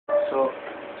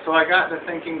So I got to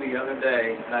thinking the other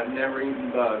day, and I've never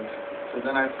eaten bugs. So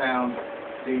then I found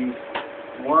these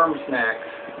worm snacks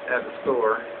at the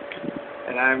store,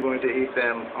 and I'm going to eat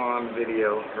them on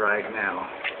video right now.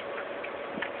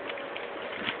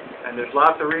 And there's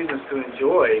lots of reasons to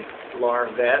enjoy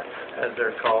larvettes, as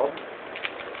they're called.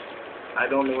 I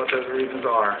don't know what those reasons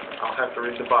are. I'll have to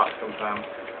read the box sometime.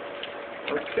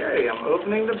 Okay, I'm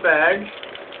opening the bag.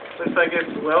 Looks like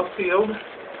it's well sealed.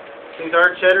 These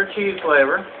are cheddar cheese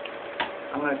flavor.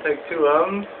 I'm going to take 2 of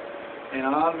them, and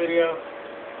on video.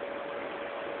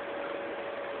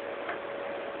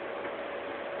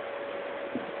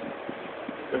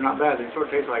 They're not bad. They sort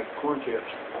of taste like corn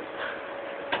chips.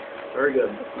 Very good.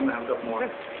 I'm going to have a couple more.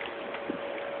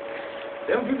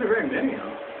 They don't give you very many,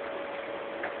 though.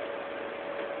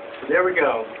 So there we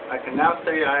go. I can now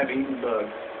say I have eaten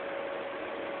bugs.